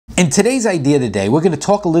In today's idea of the day, we're going to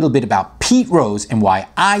talk a little bit about Pete Rose and why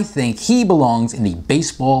I think he belongs in the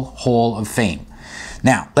Baseball Hall of Fame.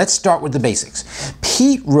 Now, let's start with the basics.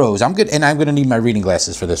 Pete Rose, I'm going to need my reading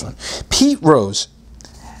glasses for this one. Pete Rose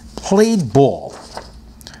played ball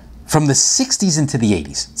from the 60s into the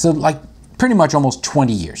 80s, so like pretty much almost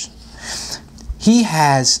 20 years. He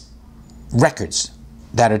has records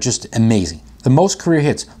that are just amazing. The most career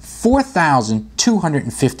hits,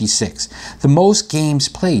 4,256. The most games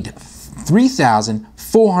played,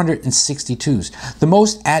 3,462. The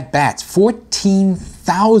most at-bats,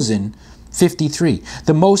 14,053.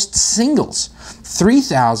 The most singles,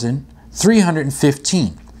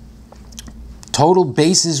 3,315. Total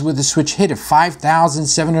bases with a switch hit of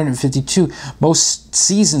 5,752. Most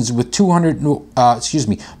seasons with 200,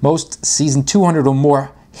 most season 200 or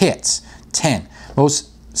more hits, 10. Most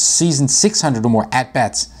season 600 or more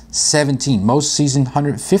at-bats, 17. Most season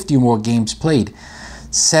 150 or more games played,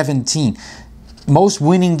 17. Most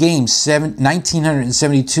winning games,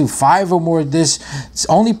 1,972. 5 or more of this,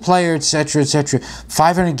 only player, etc., etc.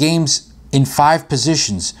 500 games in 5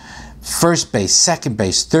 positions. First base, second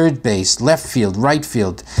base, third base, left field, right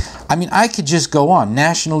field. I mean, I could just go on.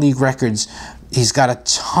 National League records, he's got a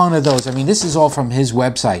ton of those. I mean, this is all from his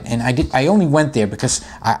website. And I only went there because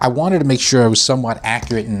I wanted to make sure I was somewhat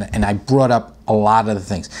accurate, and I brought up a lot of the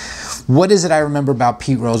things. What is it I remember about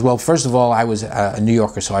Pete Rose? Well, first of all, I was a New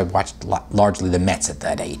Yorker, so I watched largely the Mets at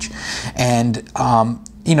that age. And,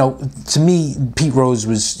 you know, to me, Pete Rose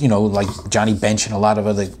was, you know, like Johnny Bench and a lot of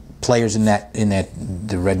other players in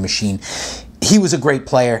the Red Machine. He was a great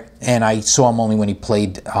player, and I saw him only when he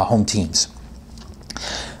played home teams.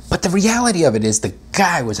 But the reality of it is the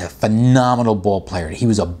guy was a phenomenal ball player. He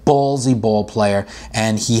was a ballsy ball player,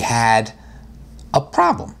 and he had a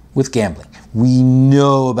problem with gambling. We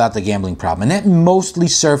know about the gambling problem, and that mostly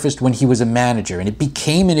surfaced when he was a manager, and it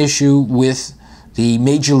became an issue with the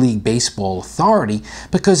Major League Baseball Authority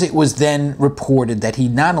because it was then reported that he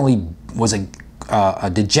not only was a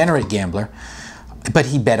degenerate gambler, but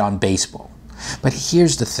he bet on baseball. But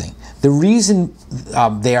here's the thing. The reason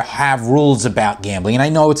they have rules about gambling, and I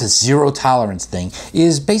know it's a zero tolerance thing,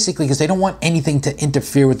 is basically because they don't want anything to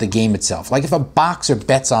interfere with the game itself. Like if a boxer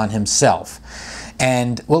bets on himself,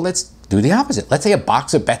 and, well, let's do the opposite. Let's say a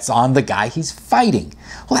boxer bets on the guy he's fighting.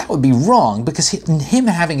 Well, that would be wrong because him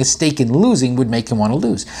having a stake in losing would make him want to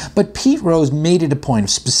lose. But Pete Rose made it a point of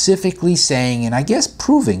specifically saying, and I guess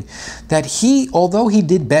proving, that he, although he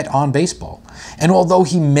did bet on baseball, and although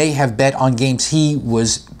he may have bet on games he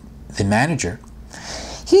was the manager,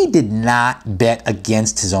 he did not bet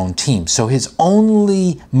against his own team. So his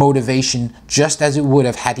only motivation, just as it would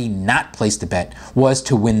have had he not placed a bet, was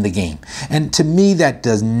to win the game. And to me, that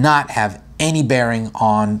does not have any bearing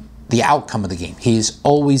on the outcome of the game. He is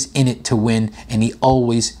always in it to win, and he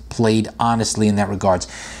always played honestly in that regards.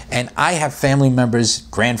 And I have family members,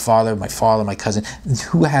 grandfather, my father, my cousin,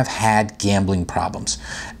 who have had gambling problems.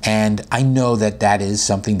 And I know that that is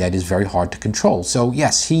something that is very hard to control. So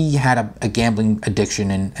yes, he had a gambling addiction,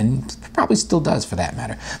 and probably still does for that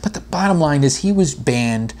matter. But the bottom line is he was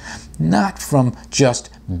banned not from just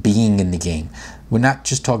being in the game. We're not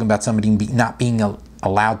just talking about somebody not being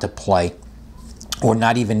allowed to play, or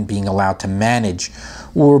not even being allowed to manage,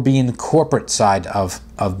 or be in the corporate side of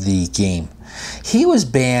the game. He was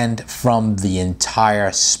banned from the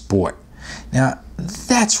entire sport. Now,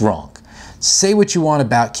 that's wrong. Say what you want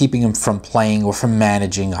about keeping him from playing or from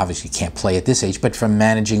managing. Obviously, you can't play at this age, but from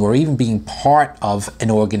managing or even being part of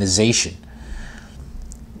an organization.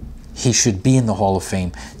 He should be in the Hall of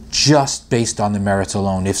Fame just based on the merits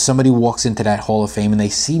alone. If somebody walks into that Hall of Fame and they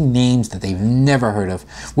see names that they've never heard of,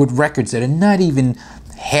 with records that are not even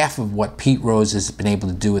half of what Pete Rose has been able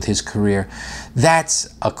to do with his career,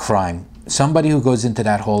 that's a crime. Somebody who goes into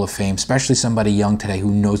that Hall of Fame, especially somebody young today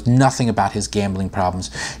who knows nothing about his gambling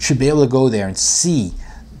problems, should be able to go there and see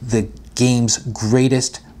the game's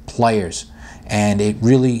greatest players. And it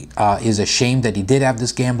really is a shame that he did have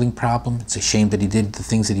this gambling problem. It's a shame that he did the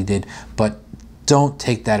things that he did, but don't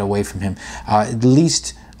take that away from him. At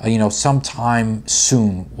least, you know, sometime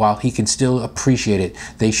soon, while he can still appreciate it,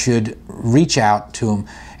 they should reach out to him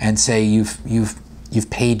and say, you've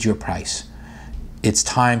paid your price. It's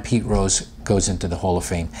time Pete Rose goes into the Hall of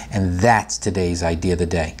Fame. And that's today's idea of the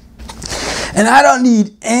day. And I don't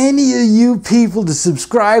need any of you people to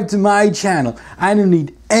subscribe to my channel. I don't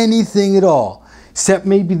need anything at all, except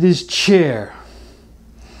maybe this chair.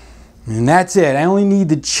 And that's it. I only need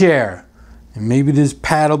the chair. And maybe this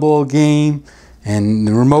paddleball game, and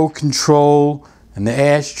the remote control, and the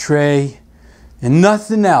ashtray, and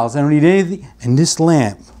nothing else. I don't need anything, and this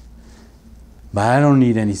lamp. But I don't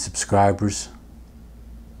need any subscribers.